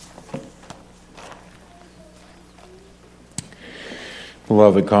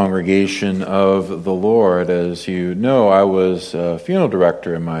Beloved congregation of the Lord, as you know, I was a funeral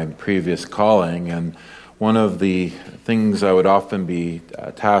director in my previous calling, and one of the things I would often be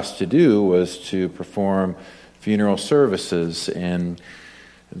tasked to do was to perform funeral services in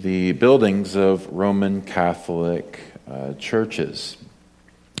the buildings of Roman Catholic churches.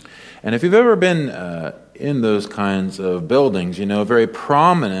 And if you've ever been in those kinds of buildings, you know, very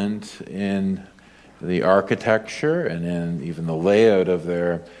prominent in the architecture and in even the layout of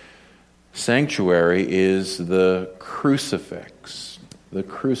their sanctuary is the crucifix. The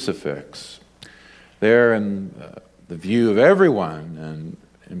crucifix. There in the view of everyone, and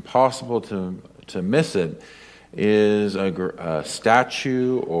impossible to miss it, is a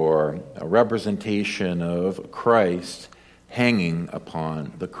statue or a representation of Christ hanging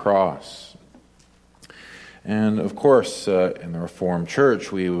upon the cross. And of course, in the Reformed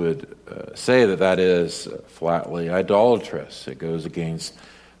Church, we would say that is flatly idolatrous. It goes against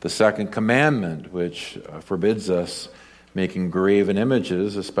the second commandment, which forbids us making graven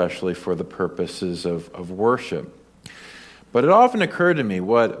images, especially for the purposes of worship. But it often occurred to me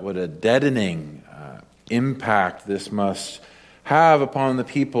what a deadening impact this must have upon the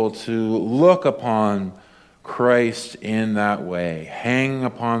people to look upon Christ in that way, hanging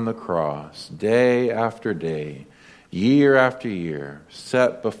upon the cross, day after day, year after year,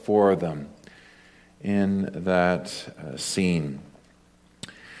 set before them in that scene.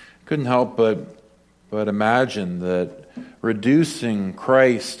 Couldn't help but imagine that reducing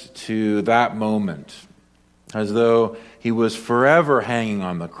Christ to that moment, as though he was forever hanging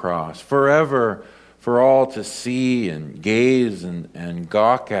on the cross, forever for all to see and gaze and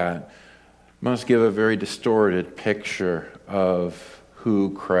gawk at, must give a very distorted picture of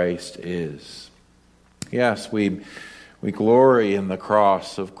who Christ is. Yes, we glory in the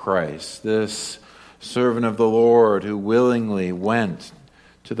cross of Christ, this servant of the Lord who willingly went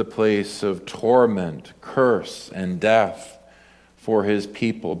to the place of torment, curse, and death for his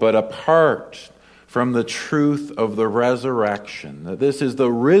people. But apart from the truth of the resurrection, that this is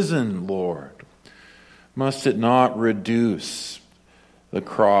the risen Lord, must it not reduce the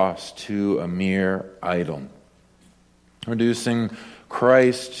cross to a mere idol, reducing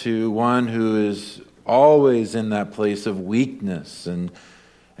Christ to one who is always in that place of weakness and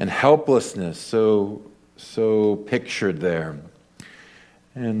helplessness, so pictured there,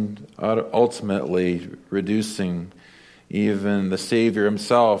 and ultimately reducing even the Savior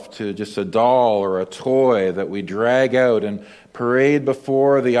himself to just a doll or a toy that we drag out and parade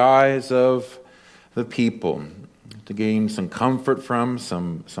before the eyes of the people, to gain some comfort from,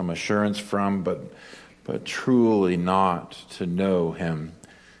 some assurance from, but truly not to know him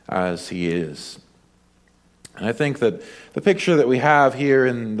as he is. And I think that the picture that we have here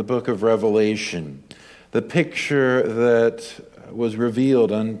in the book of Revelation, the picture that was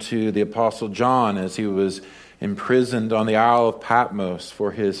revealed unto the Apostle John as he was imprisoned on the Isle of Patmos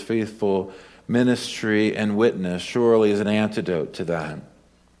for his faithful ministry and witness, surely is an antidote to that.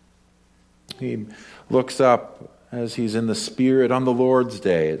 He looks up as he's in the Spirit on the Lord's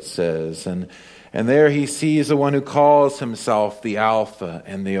day, it says, and there he sees the one who calls himself the Alpha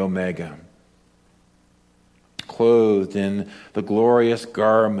and the Omega, clothed in the glorious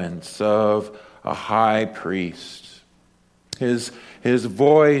garments of a high priest. His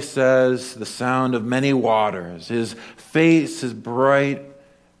voice as the sound of many waters. His face as bright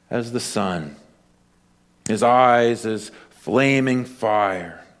as the sun. His eyes as flaming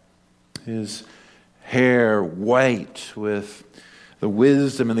fire. His hair white with the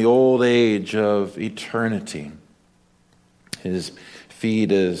wisdom and the old age of eternity. His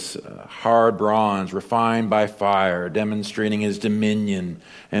feet as hard bronze, refined by fire, demonstrating his dominion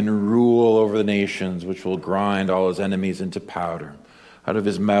and rule over the nations, which will grind all his enemies into powder. Out of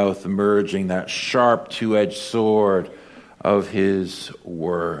his mouth emerging that sharp two-edged sword of his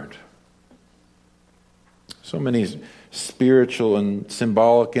word. So many spiritual and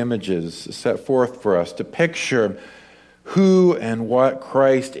symbolic images set forth for us to picture who and what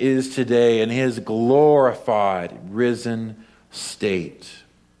Christ is today in his glorified, risen state.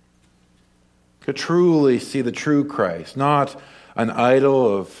 To truly see the true Christ, not an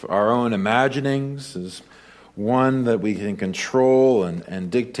idol of our own imaginings, as one that we can control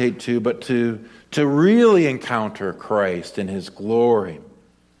and dictate to, but to really encounter Christ in his glory.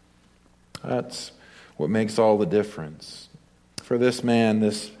 That's what makes all the difference. For this man,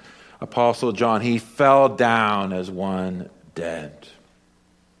 this Apostle John, he fell down as one dead.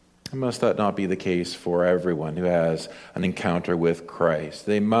 And must that not be the case for everyone who has an encounter with Christ?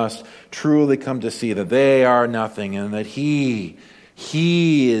 They must truly come to see that they are nothing and that He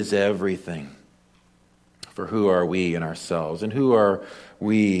is everything. For who are we in ourselves? And who are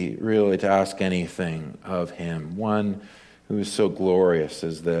we really to ask anything of him? One who is so glorious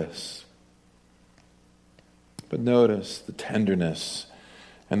as this. But notice the tenderness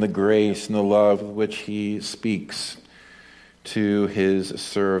and the grace and the love with which he speaks to his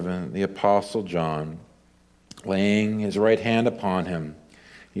servant, the Apostle John, laying his right hand upon him.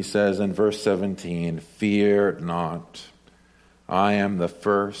 He says in verse 17, "Fear not, I am the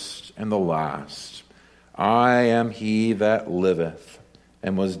first and the last. I am he that liveth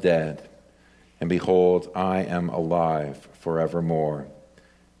and was dead, and behold, I am alive forevermore.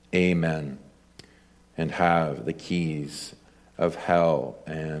 Amen. And have the keys of hell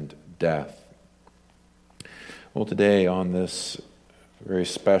and death." Well, today on this very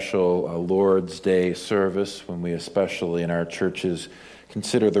special Lord's Day service, when we especially in our churches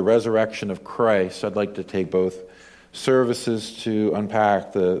consider the resurrection of Christ, I'd like to take both services to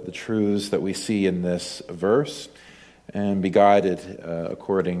unpack the truths that we see in this verse and be guided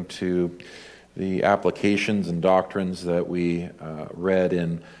according to the applications and doctrines that we read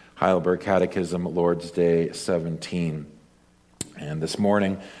in Heidelberg Catechism, Lord's Day 17. And this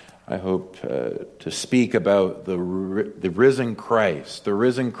morning, I hope to speak about the risen Christ,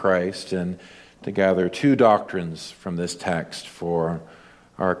 and to gather two doctrines from this text for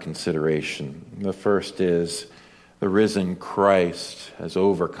our consideration. The first is the risen Christ has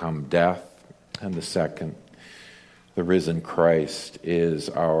overcome death, and the second, the risen Christ is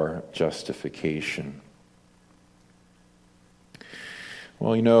our justification.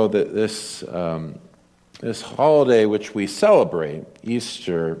 Well, you know that this holiday which we celebrate,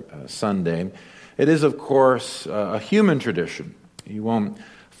 Easter Sunday, it is, of course, a human tradition. You won't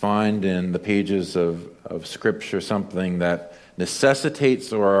find in the pages of Scripture something that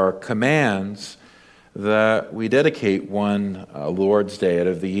necessitates or commands that we dedicate one Lord's Day out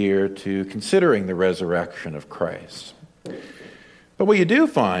of the year to considering the resurrection of Christ. But what you do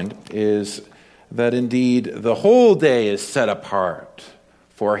find is that indeed the whole day is set apart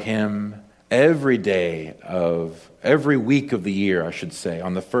for him every week of the year, I should say,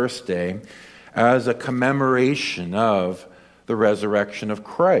 on the first day, as a commemoration of the resurrection of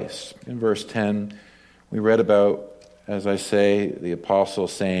Christ. In verse 10, we read about, as I say, the apostle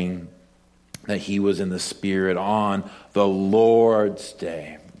saying that he was in the Spirit on the Lord's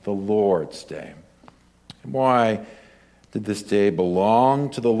Day. The Lord's Day. Why did this day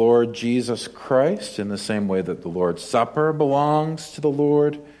belong to the Lord Jesus Christ in the same way that the Lord's Supper belongs to the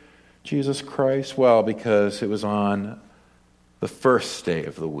Lord Jesus Christ? Well, because it was on the first day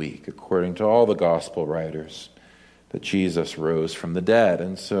of the week, according to all the gospel writers, that Jesus rose from the dead.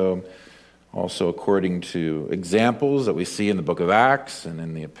 And so, also according to examples that we see in the book of Acts and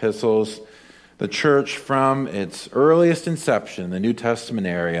in the epistles, the church from its earliest inception, the New Testament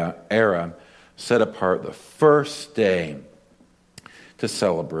era, set apart the first day to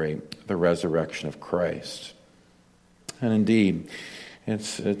celebrate the resurrection of Christ. And indeed,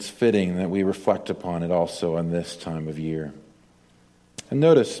 it's fitting that we reflect upon it also on this time of year. And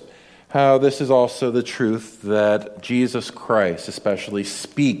notice how this is also the truth that Jesus Christ especially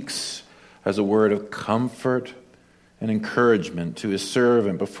speaks as a word of comfort and encouragement to his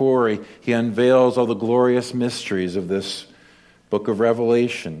servant before he unveils all the glorious mysteries of this book of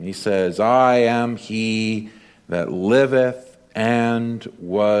Revelation. He says, "I am he that liveth and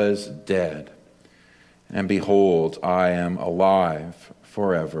was dead, and behold, I am alive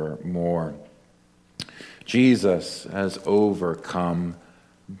forevermore." Jesus has overcome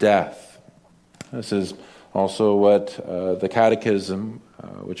death. This is also what the Catechism,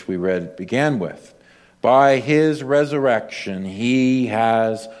 which we read, began with. By his resurrection, he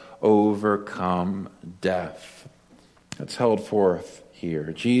has overcome death. That's held forth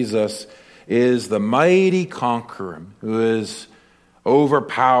here. Jesus is the mighty conqueror who has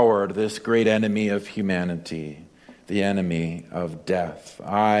overpowered this great enemy of humanity, the enemy of death.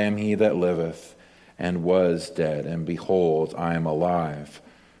 "I am he that liveth and was dead, and behold, I am alive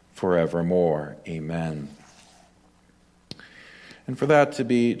forevermore." Amen. And for that to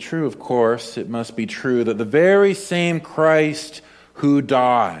be true, of course, it must be true that the very same Christ who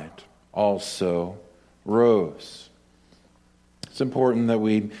died also rose. It's important that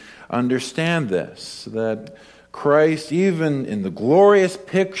we understand this, that Christ, even in the glorious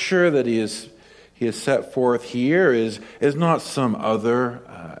picture that he has set forth here, is not some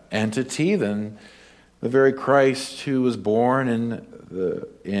other entity than the very Christ who was born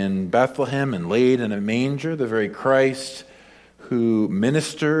in Bethlehem and laid in a manger, the very Christ who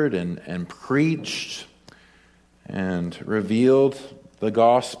ministered and preached and revealed the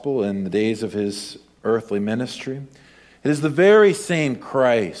gospel in the days of his earthly ministry. It is the very same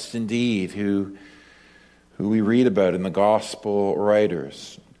Christ, indeed, who who we read about in the gospel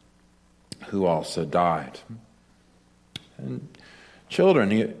writers, who also died. And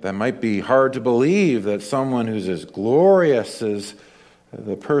children, that might be hard to believe that someone who's as glorious as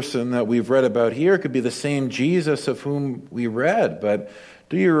the person that we've read about here could be the same Jesus of whom we read. But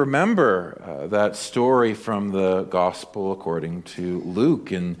do you remember that story from the gospel according to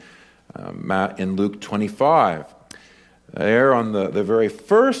Luke in Luke 25? There on the very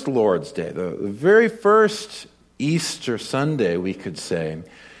first Lord's Day, the very first Easter Sunday, we could say,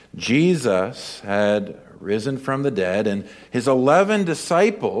 Jesus had risen from the dead, and his 11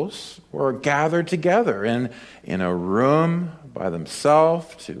 disciples were gathered together in a room by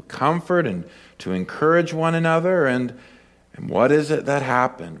themselves to comfort and to encourage one another. And what is it that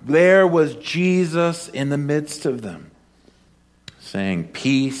happened? There was Jesus in the midst of them, saying,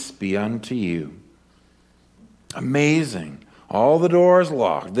 "Peace be unto you." Amazing. All the doors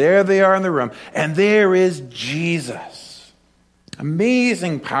locked. There they are in the room, and there is Jesus.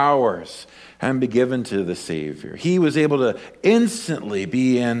 Amazing powers and be given to the Savior. He was able to instantly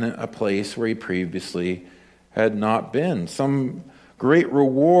be in a place where he previously had not been. Some great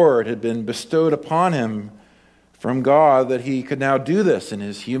reward had been bestowed upon him from God that he could now do this in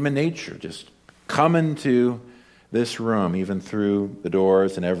his human nature, just come into this room, even through the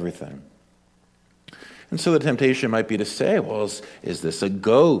doors and everything. And so the temptation might be to say, well, is this a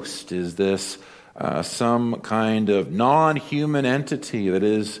ghost? Is this some kind of non-human entity that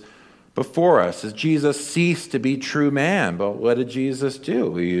is before us? Has Jesus ceased to be true man? But what did Jesus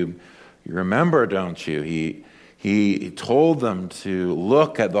do? You remember, don't you? He told them to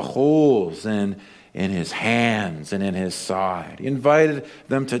look at the holes in his hands and in his side. He invited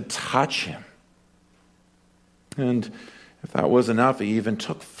them to touch him. And if that was enough, he even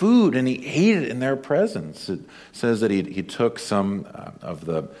took food and he ate it in their presence. It says that he took some of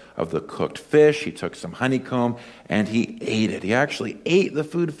the cooked fish, he took some honeycomb, and he ate it. He actually ate the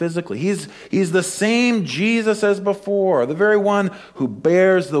food physically. He's the same Jesus as before, the very one who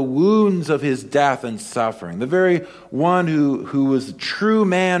bears the wounds of his death and suffering, the very one who was a true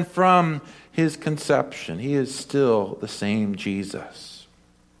man from his conception. He is still the same Jesus.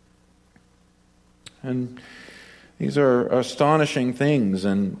 And these are astonishing things,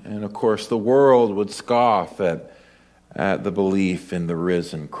 and of course the world would scoff at the belief in the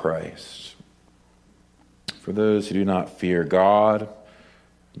risen Christ. For those who do not fear God,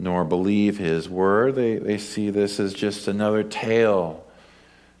 nor believe his word, they see this as just another tale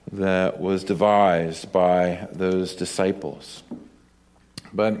that was devised by those disciples.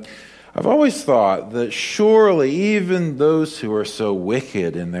 But I've always thought that surely even those who are so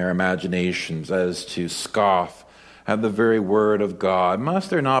wicked in their imaginations as to scoff at the very word of God,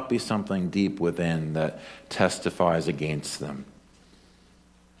 must there not be something deep within that testifies against them?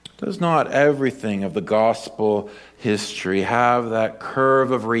 Does not everything of the gospel history have that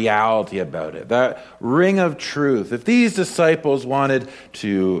curve of reality about it, that ring of truth? If these disciples wanted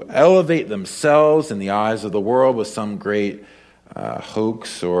to elevate themselves in the eyes of the world with some great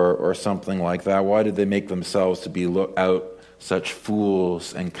hoax or something like that, why did they make themselves to be out such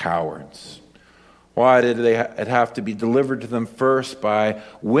fools and cowards? Why did it have to be delivered to them first by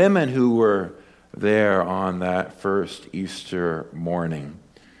women who were there on that first Easter morning?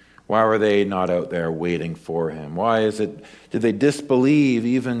 Why were they not out there waiting for him? Did they disbelieve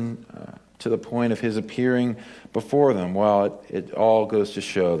even to the point of his appearing before them? Well, it all goes to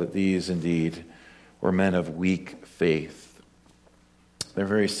show that these indeed were men of weak faith. Their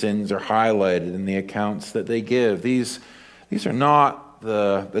very sins are highlighted in the accounts that they give. These are not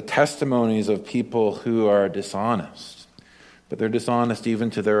the testimonies of people who are dishonest, but they're dishonest even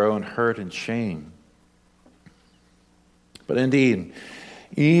to their own hurt and shame. But indeed,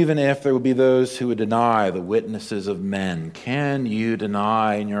 even if there would be those who would deny the witnesses of men, can you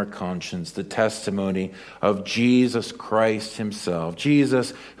deny in your conscience the testimony of Jesus Christ himself?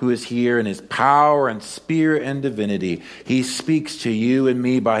 Jesus, who is here in his power and spirit and divinity. He speaks to you and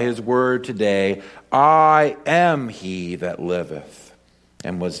me by his word today. I am he that liveth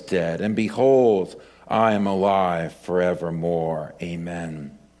and was dead, and behold, I am alive forevermore.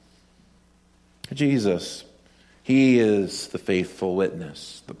 Amen. Jesus, he is the faithful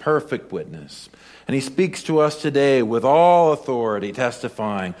witness, the perfect witness. And he speaks to us today with all authority,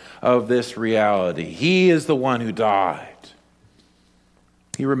 testifying of this reality. He is the one who died.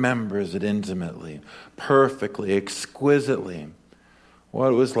 He remembers it intimately, perfectly, exquisitely.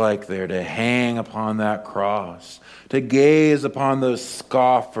 What it was like there to hang upon that cross, to gaze upon those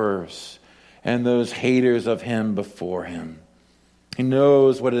scoffers and those haters of him before him. He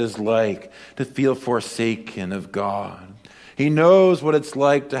knows what it is like to feel forsaken of God. He knows what it's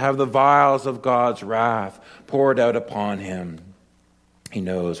like to have the vials of God's wrath poured out upon him. He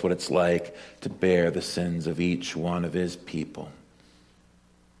knows what it's like to bear the sins of each one of his people.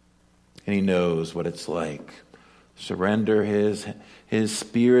 And he knows what it's like to surrender his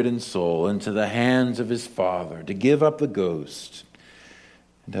spirit and soul into the hands of his Father, to give up the ghost,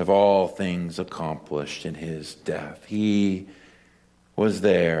 and have all things accomplished in his death. He was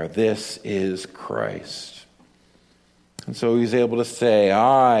there. This is Christ. And so he's able to say,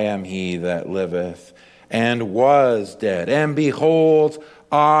 I am he that liveth and was dead. And behold,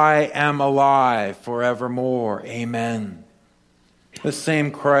 I am alive forevermore. Amen. The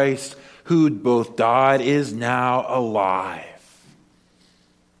same Christ who both died is now alive.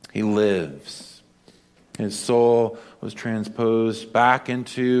 He lives. His soul was transposed back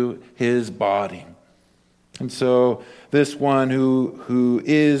into his body. And so this one who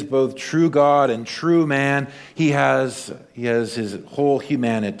is both true God and true man, he has his whole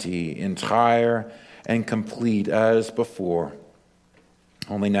humanity entire and complete as before.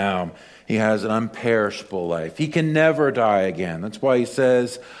 Only now he has an unperishable life. He can never die again. That's why he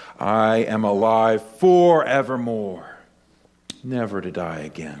says, I am alive forevermore, never to die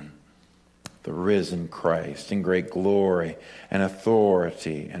again. The risen Christ in great glory and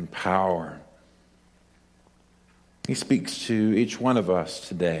authority and power. He speaks to each one of us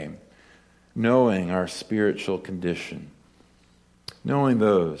today, knowing our spiritual condition, knowing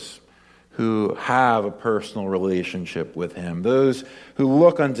those who have a personal relationship with him, those who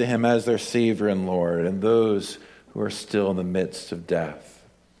look unto him as their Savior and Lord, and those who are still in the midst of death.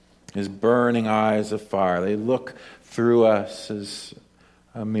 His burning eyes of fire, they look through us as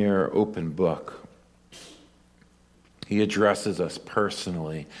a mere open book. He addresses us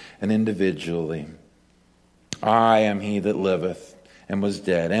personally and individually. I am he that liveth and was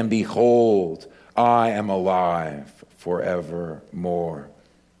dead, and behold, I am alive forevermore.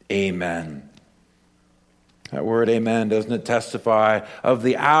 Amen. That word amen, doesn't it testify of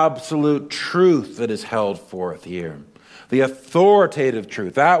the absolute truth that is held forth here? The authoritative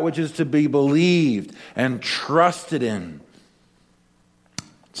truth, that which is to be believed and trusted in.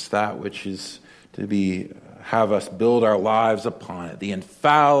 It's that which is to have us build our lives upon it. The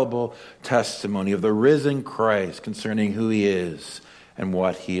infallible testimony of the risen Christ concerning who he is and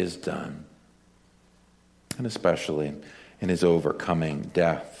what he has done. And especially in his overcoming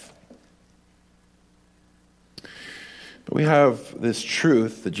death. But we have this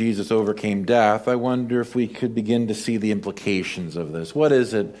truth that Jesus overcame death. I wonder if we could begin to see the implications of this. What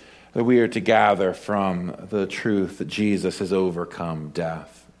is it that we are to gather from the truth that Jesus has overcome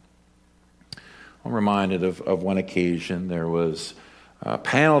death? I'm reminded of one occasion. There was a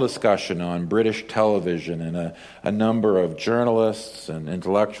panel discussion on British television, and a number of journalists and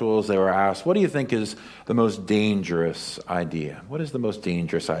intellectuals, they were asked, what do you think is the most dangerous idea? What is the most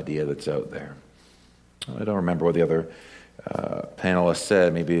dangerous idea that's out there? I don't remember what the other panelists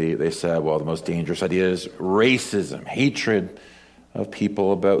said. Maybe they said, well, the most dangerous idea is racism, hatred of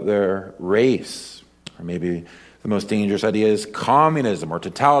people about their race. Or maybe the most dangerous idea is communism or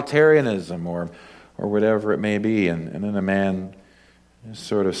totalitarianism or whatever it may be. And then a man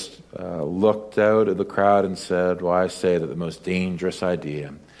sort of looked out at the crowd and said, well, I say that the most dangerous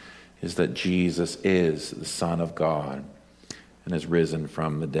idea is that Jesus is the Son of God and is risen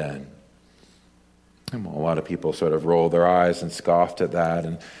from the dead. And a lot of people sort of rolled their eyes and scoffed at that.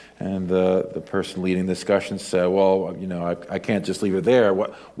 And the person leading the discussion said, well, I can't just leave it there.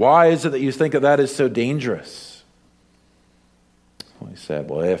 Why is it that you think that is so dangerous? Well, he said,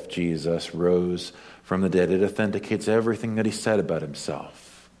 well, if Jesus rose from the dead, it authenticates everything that he said about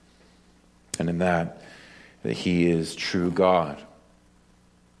himself. And in that he is true God.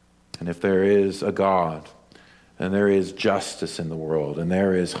 And if there is a God, then there is justice in the world, and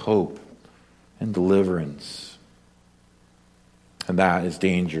there is hope and deliverance. And that is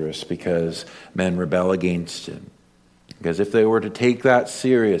dangerous because men rebel against it. Because if they were to take that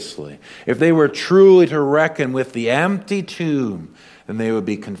seriously, if they were truly to reckon with the empty tomb, then they would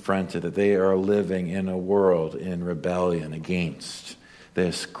be confronted that they are living in a world in rebellion against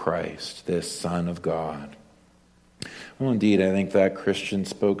this Christ, this Son of God. Well, indeed, I think that Christian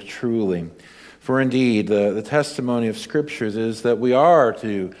spoke truly. For indeed, the testimony of Scriptures is that we are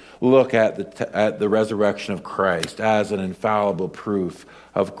to look at the resurrection of Christ as an infallible proof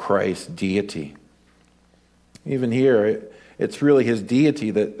of Christ's deity. Even here, it's really his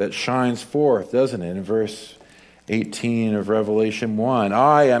deity that shines forth, doesn't it? In verse 18 of Revelation 1,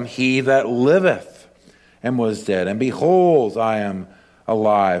 I am he that liveth and was dead, and behold, I am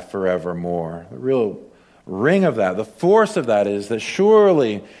alive forevermore. The real ring of that, the force of that is that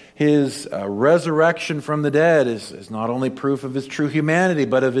surely his resurrection from the dead is not only proof of his true humanity,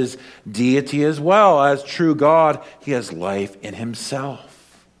 but of his deity as well. As true God, he has life in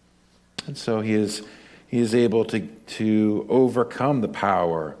himself. And so he is able to overcome the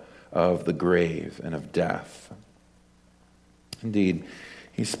power of the grave and of death. Indeed,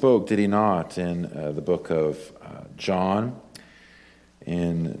 he spoke, did he not, in the book of John,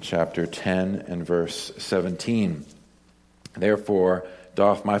 in chapter 10 and verse 17. Therefore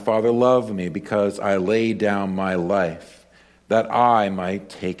doth my Father love me, because I lay down my life, that I might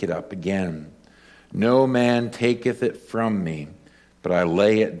take it up again. No man taketh it from me, but I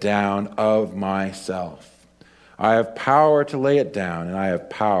lay it down of myself. I have power to lay it down, and I have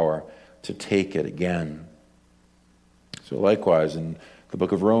power to take it again. So likewise, in the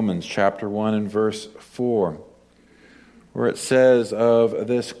book of Romans, chapter 1 and verse 4, where it says of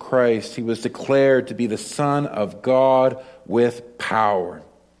this Christ, he was declared to be the Son of God with power,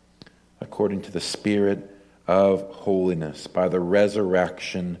 according to the Spirit of holiness, by the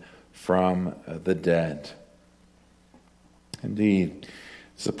resurrection from the dead. Indeed,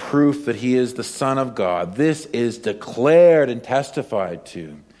 it's a proof that he is the Son of God. This is declared and testified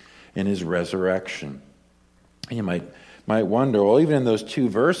to in his resurrection. And you might wonder, well, even in those two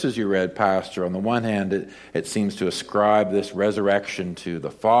verses you read, Pastor, on the one hand, it seems to ascribe this resurrection to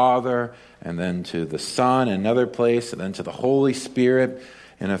the Father, and then to the Son in another place, and then to the Holy Spirit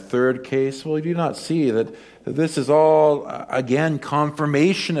in a third case. Well, you do not see that this is all, again,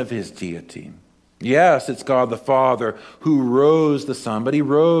 confirmation of his deity. Yes, it's God the Father who rose the Son, but he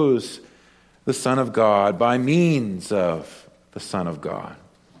rose the Son of God by means of the Son of God.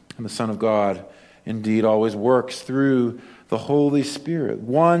 And the Son of God indeed always works through the Holy Spirit.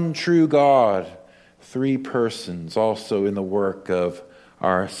 One true God, three persons also in the work of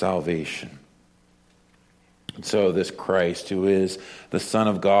our salvation. And so this Christ, who is the Son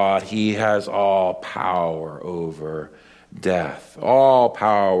of God, he has all power over death, all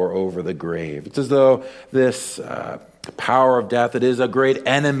power over the grave. It's as though this power of death, it is a great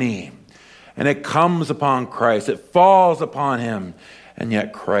enemy, and it comes upon Christ, it falls upon him, and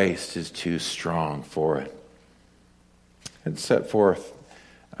yet Christ is too strong for it. It's set forth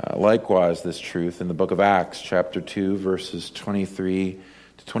likewise this truth in the book of Acts, chapter 2, verses 23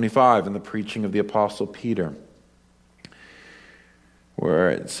 to 25, in the preaching of the Apostle Peter, where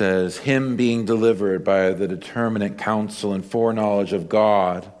it says, him being delivered by the determinate counsel and foreknowledge of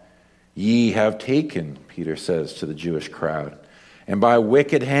God, ye have taken, Peter says to the Jewish crowd, and by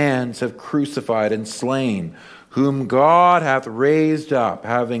wicked hands have crucified and slain, whom God hath raised up,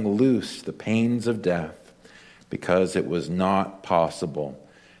 having loosed the pains of death, because it was not possible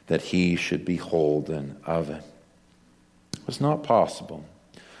that he should be holden of it. It was not possible.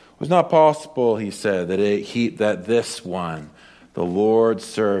 It was not possible, he said, that this one, the Lord's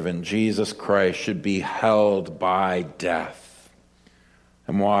servant, Jesus Christ, should be held by death.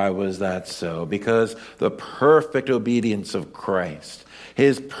 And why was that so? Because the perfect obedience of Christ,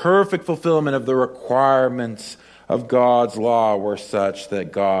 his perfect fulfillment of the requirements of God's law were such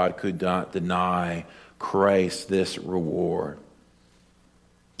that God could not deny Christ this reward.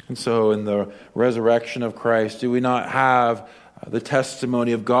 And so in the resurrection of Christ, do we not have the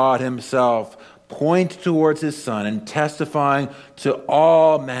testimony of God himself point towards his Son and testifying to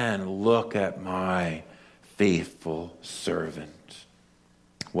all men, look at my faithful servant.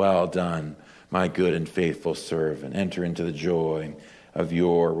 Well done, my good and faithful servant. Enter into the joy of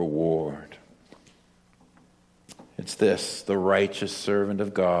your reward. It's this, the righteous servant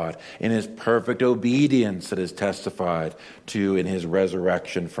of God, in his perfect obedience that is testified to in his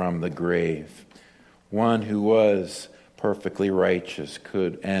resurrection from the grave. One who was perfectly righteous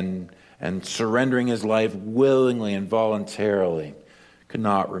and surrendering his life willingly and voluntarily could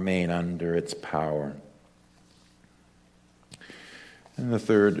not remain under its power. And the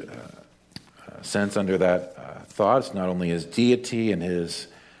third sense under that thought is not only his deity and his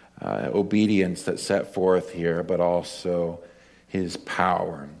obedience that's set forth here, but also his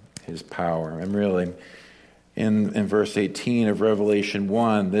power. And really, in verse 18 of Revelation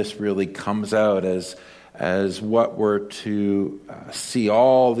 1, this really comes out as what we're to see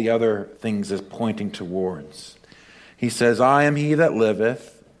all the other things as pointing towards. He says, I am he that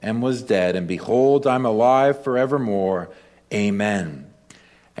liveth and was dead, and behold, I'm alive forevermore. Amen.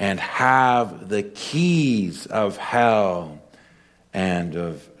 And have the keys of hell and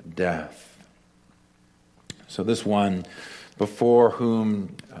of death. So this one before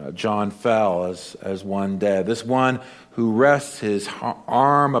whom John fell as one dead, this one who rests his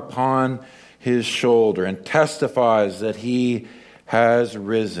arm upon his shoulder and testifies that he has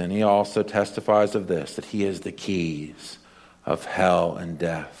risen, he also testifies of this, that he has the keys of hell and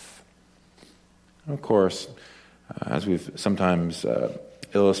death. And of course, as we've sometimes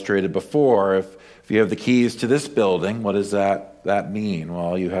illustrated before, if you have the keys to this building, what does that mean?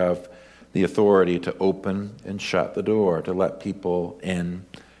 Well, you have the authority to open and shut the door, to let people in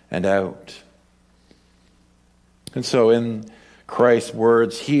and out. And so in Christ's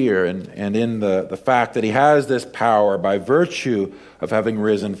words here and in the fact that he has this power by virtue of having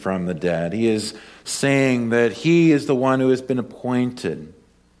risen from the dead, he is saying that he is the one who has been appointed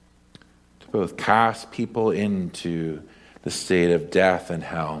to both cast people into the state of death and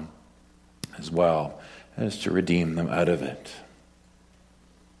hell, as well as to redeem them out of it.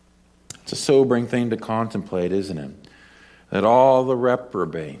 It's a sobering thing to contemplate, isn't it? That all the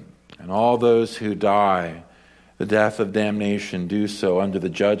reprobate and all those who die the death of damnation do so under the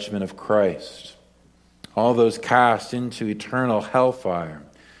judgment of Christ. All those cast into eternal hellfire,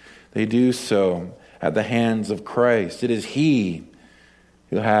 they do so at the hands of Christ. It is he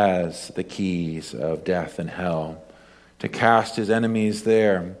who has the keys of death and hell to cast his enemies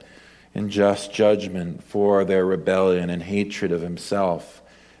there in just judgment for their rebellion and hatred of himself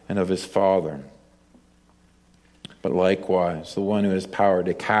and of his Father. But likewise, the one who has power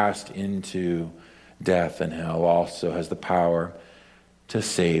to cast into death and hell also has the power to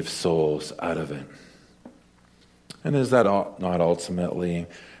save souls out of it. And is that not ultimately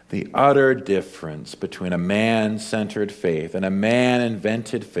the utter difference between a man-centered faith and a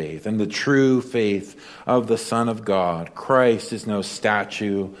man-invented faith and the true faith of the Son of God? Christ is no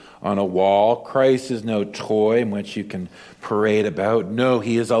statue on a wall. Christ is no toy in which you can parade about. No,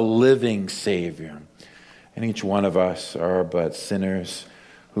 he is a living Savior. And each one of us are but sinners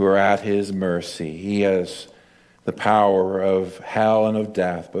who are at his mercy. He has the power of hell and of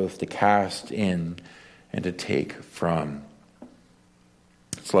death, both to cast in and to take from.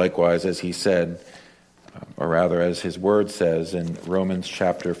 It's likewise, as he said, or rather as his word says in Romans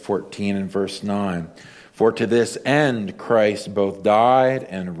chapter 14 and verse 9, "For to this end Christ both died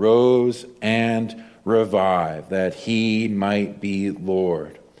and rose and revived, that he might be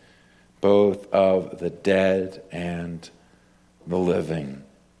Lord, both of the dead and the living."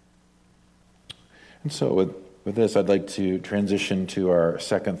 And so with this, I'd like to transition to our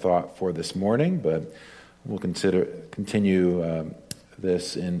second thought for this morning, but we'll continue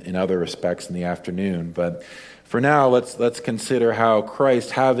this in other respects in the afternoon. But for now, let's consider how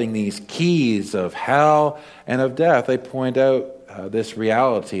Christ, having these keys of hell and of death, they point out this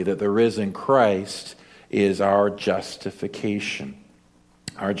reality that the risen Christ is our justification.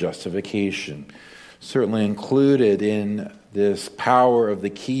 Our justification. Certainly included in this power of the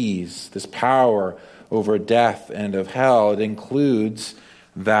keys, this power over death and of hell, it includes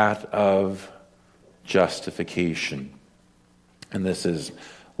that of justification. And this is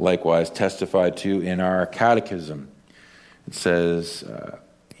likewise testified to in our catechism. It says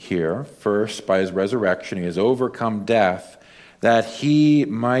here, first, by his resurrection, he has overcome death, that he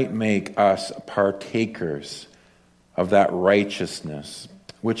might make us partakers of that righteousness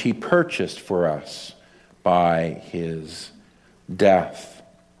which he purchased for us by his death.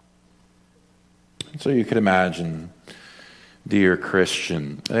 So you could imagine, dear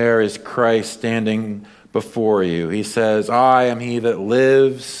Christian, there is Christ standing before you. He says, "I am he that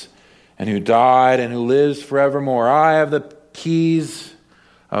lives and who died and who lives forevermore. I have the keys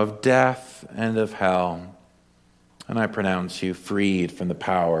of death and of hell. And I pronounce you freed from the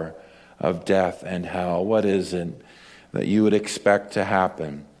power of death and hell." What is it that you would expect to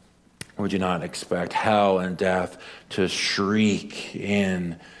happen? Would you not expect hell and death to shriek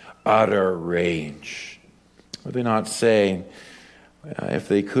in utter rage? Would they not say, if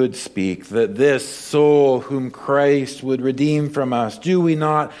they could speak, that this soul whom Christ would redeem from us, do we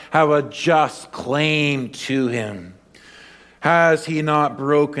not have a just claim to him? Has he not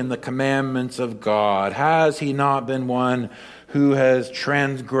broken the commandments of God? Has he not been one who has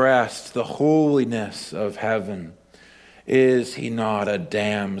transgressed the holiness of heaven? Is he not a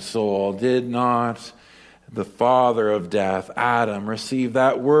damned soul? Did not the father of death, Adam, receive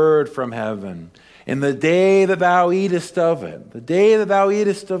that word from heaven? In the day that thou eatest of it, the day that thou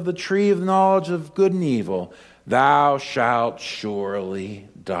eatest of the tree of the knowledge of good and evil, thou shalt surely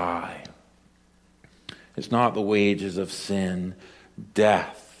die. It's not the wages of sin,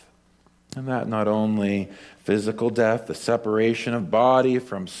 death. And that not only physical death, the separation of body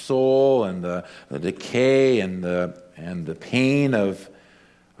from soul, and the decay and the pain of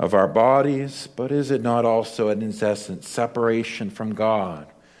our bodies, but is it not also an incessant separation from God?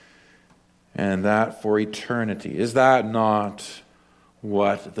 And that for eternity. Is that not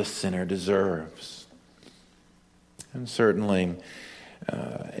what the sinner deserves? And certainly,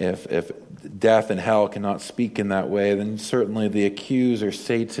 if death and hell cannot speak in that way, then certainly the accuser,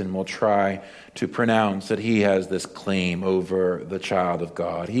 Satan, will try to pronounce that he has this claim over the child of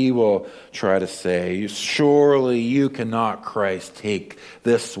God. He will try to say, surely you cannot, Christ, take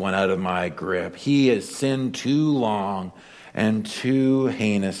this one out of my grip. He has sinned too long and too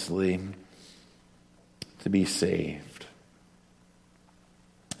heinously to be saved.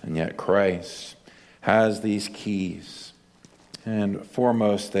 And yet Christ has these keys. And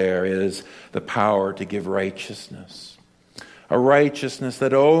foremost there is the power to give righteousness. A righteousness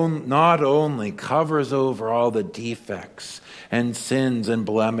that not only covers over all the defects and sins and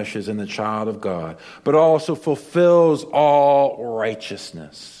blemishes in the child of God, but also fulfills all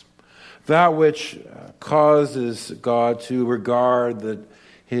righteousness. That which causes God to regard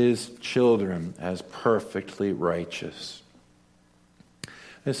his children as perfectly righteous.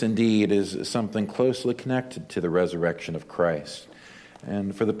 This indeed is something closely connected to the resurrection of Christ.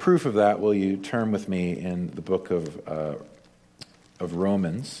 And for the proof of that, will you turn with me in the book of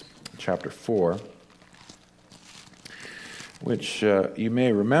Romans, chapter 4, which you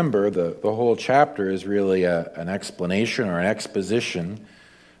may remember the whole chapter is really an explanation or an exposition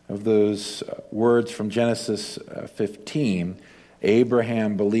of those words from Genesis 15.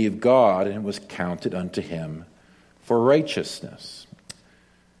 Abraham believed God, and it was counted unto him for righteousness.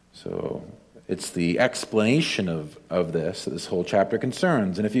 So it's the explanation of this that this whole chapter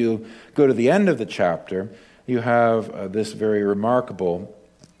concerns. And if you go to the end of the chapter, you have this very remarkable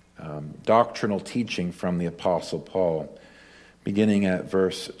doctrinal teaching from the Apostle Paul, beginning at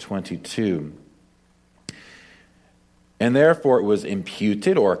verse 22. And therefore it was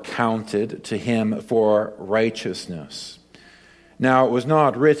imputed or counted to him for righteousness. Now it was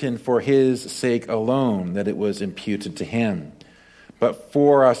not written for his sake alone that it was imputed to him, but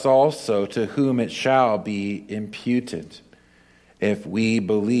for us also, to whom it shall be imputed, if we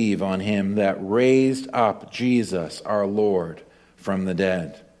believe on him that raised up Jesus our Lord from the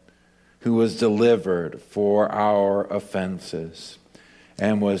dead, who was delivered for our offenses,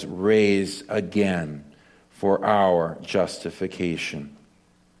 and was raised again for our justification.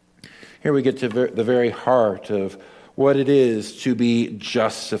 Here we get to the very heart of what it is to be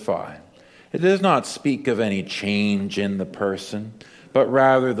justified. It does not speak of any change in the person, but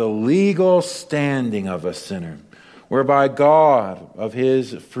rather the legal standing of a sinner, whereby God, of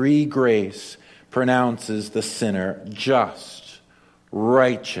his free grace, pronounces the sinner just,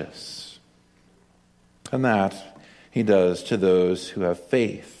 righteous. And that he does to those who have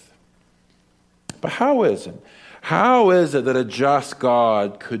faith. But how is it? How is it that a just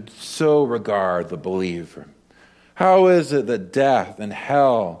God could so regard the believer? How is it that death and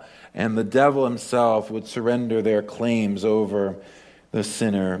hell and the devil himself would surrender their claims over the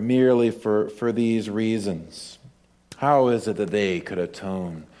sinner merely for these reasons? How is it that they could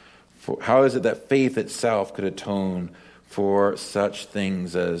atone? How is it that faith itself could atone for such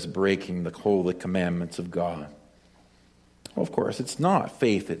things as breaking the holy commandments of God? Well, of course, it's not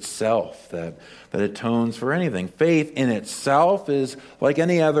faith itself that atones for anything. Faith in itself is like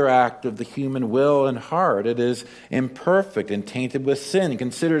any other act of the human will and heart. It is imperfect and tainted with sin.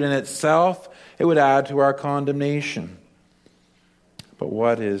 Considered in itself, it would add to our condemnation. But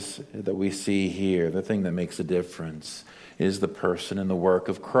what is that we see here? The thing that makes a difference is the person and the work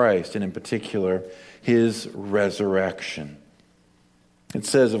of Christ, and in particular, his resurrection. It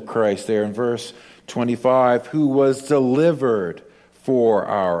says of Christ there in verse 25, who was delivered for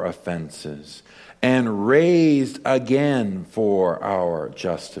our offenses and raised again for our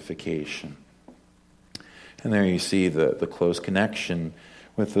justification. And there you see the close connection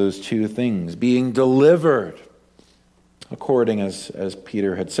with those two things. Being delivered, according as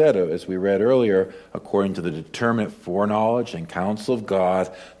Peter had said, as we read earlier, according to the determinate foreknowledge and counsel of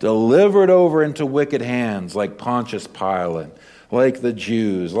God, delivered over into wicked hands like Pontius Pilate, like the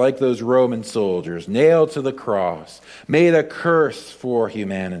Jews, like those Roman soldiers, nailed to the cross, made a curse for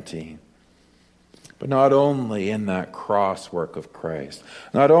humanity. But not only in that cross work of Christ,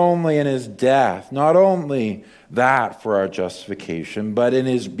 not only in his death, not only that for our justification, but in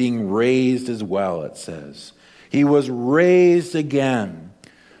his being raised as well, it says. He was raised again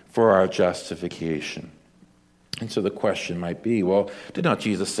for our justification. And so the question might be, well, did not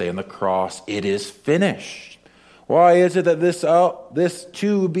Jesus say on the cross, it is finished? Why is it that this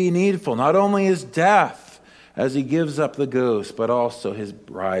too be needful? Not only his death as he gives up the ghost, but also his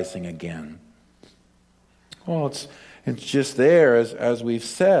rising again. Well, it's just there, as we've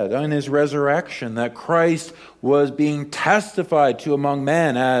said, in his resurrection, that Christ was being testified to among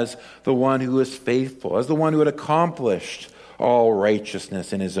men as the one who was faithful, as the one who had accomplished all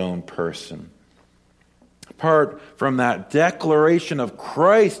righteousness in his own person. apart from that declaration of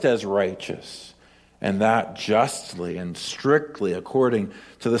Christ as righteous, and that justly and strictly according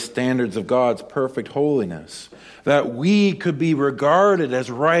to the standards of God's perfect holiness, that we could be regarded as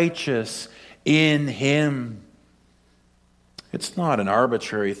righteous in Him. It's not an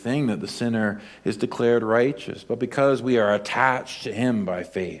arbitrary thing that the sinner is declared righteous, but because we are attached to Him by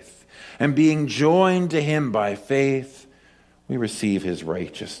faith, and being joined to Him by faith, we receive His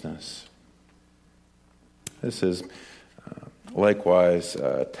righteousness. This is likewise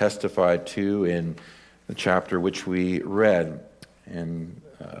testified to in the chapter which we read in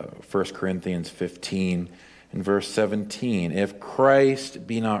 1 Corinthians 15 in verse 17. If Christ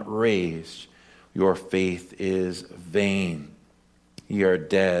be not raised, your faith is vain. Ye are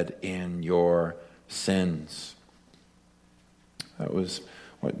dead in your sins. That was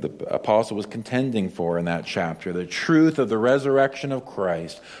what the apostle was contending for in that chapter, the truth of the resurrection of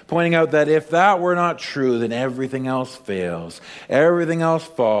Christ, pointing out that if that were not true, then everything else fails, everything else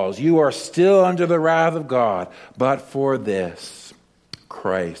falls. You are still under the wrath of God, but for this,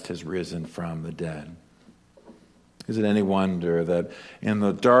 Christ has risen from the dead. Is it any wonder that in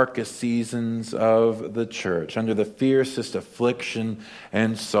the darkest seasons of the church, under the fiercest affliction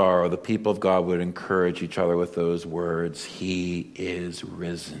and sorrow, the people of God would encourage each other with those words, He is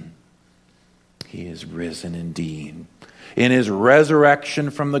risen. He is risen indeed. In His resurrection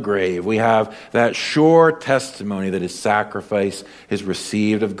from the grave, we have that sure testimony that His sacrifice is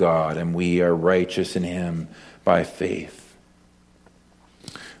received of God, and we are righteous in Him by faith.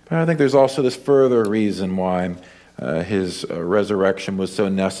 But I think there's also this further reason why His resurrection was so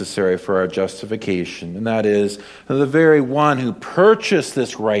necessary for our justification, and that is that the very one who purchased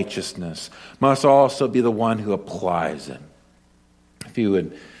this righteousness must also be the one who applies it. If you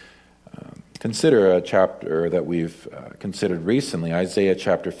would consider a chapter that we've considered recently, Isaiah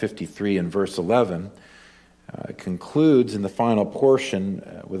chapter 53 and verse 11, it concludes in the final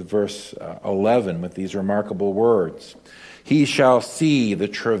portion with verse 11 with these remarkable words. He shall see the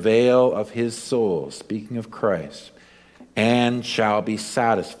travail of his soul, speaking of Christ, and shall be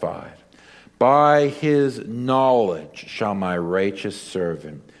satisfied. By his knowledge shall my righteous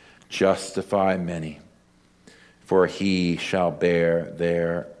servant justify many, for he shall bear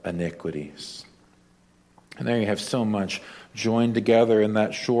their iniquities. And there you have so much joined together in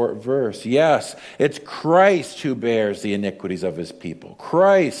that short verse. Yes, it's Christ who bears the iniquities of His people.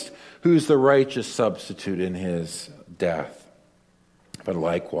 Christ who's the righteous substitute in His death. But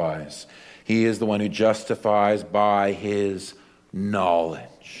likewise, He is the one who justifies by His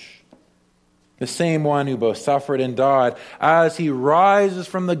knowledge. The same one who both suffered and died, as He rises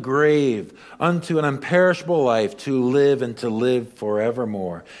from the grave unto an imperishable life to live and to live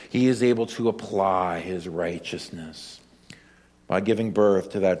forevermore. He is able to apply His righteousness by giving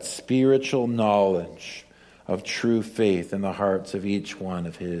birth to that spiritual knowledge of true faith in the hearts of each one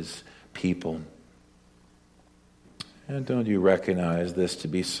of His people. And don't you recognize this to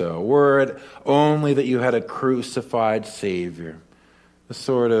be so? Were it only that you had a crucified Savior, the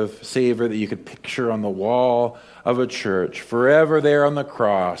sort of Savior that you could picture on the wall of a church, forever there on the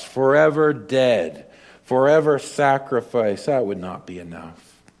cross, forever dead, forever sacrificed, that would not be enough.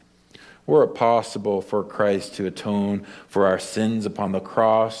 Were it possible for Christ to atone for our sins upon the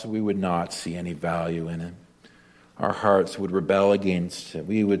cross, we would not see any value in it. Our hearts would rebel against it.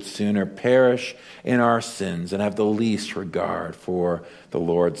 We would sooner perish in our sins and have the least regard for the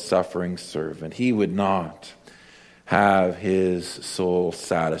Lord's suffering servant. He would not have His soul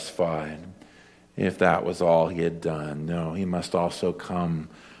satisfied if that was all He had done. No, He must also come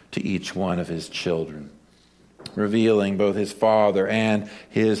to each one of His children, revealing both His Father and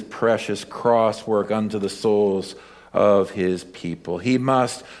His precious cross work unto the souls of His people. He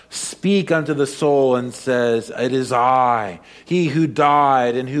must speak unto the soul and says, it is I, He who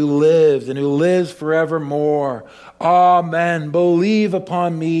died and who lives forevermore. Amen. Believe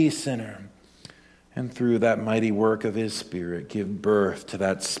upon me, sinner. And through that mighty work of His Spirit, give birth to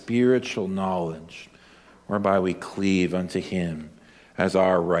that spiritual knowledge whereby we cleave unto Him as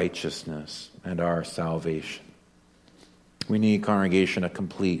our righteousness and our salvation. We need, congregation, a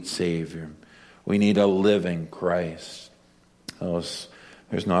complete Savior. We need a living Christ. Else,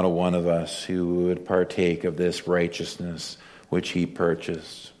 there's not a one of us who would partake of this righteousness which He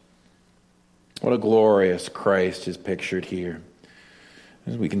purchased. What a glorious Christ is pictured here.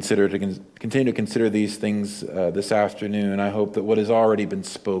 As we continue to consider these things this afternoon, I hope that what has already been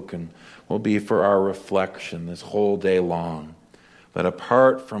spoken will be for our reflection this whole day long. That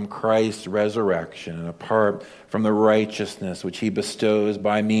apart from Christ's resurrection and apart from the righteousness which He bestows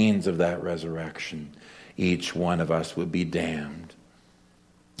by means of that resurrection, each one of us would be damned.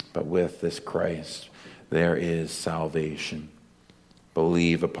 But with this Christ, there is salvation.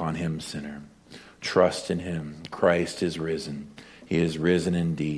 Believe upon him, sinner. Trust in him. Christ is risen. He is risen indeed.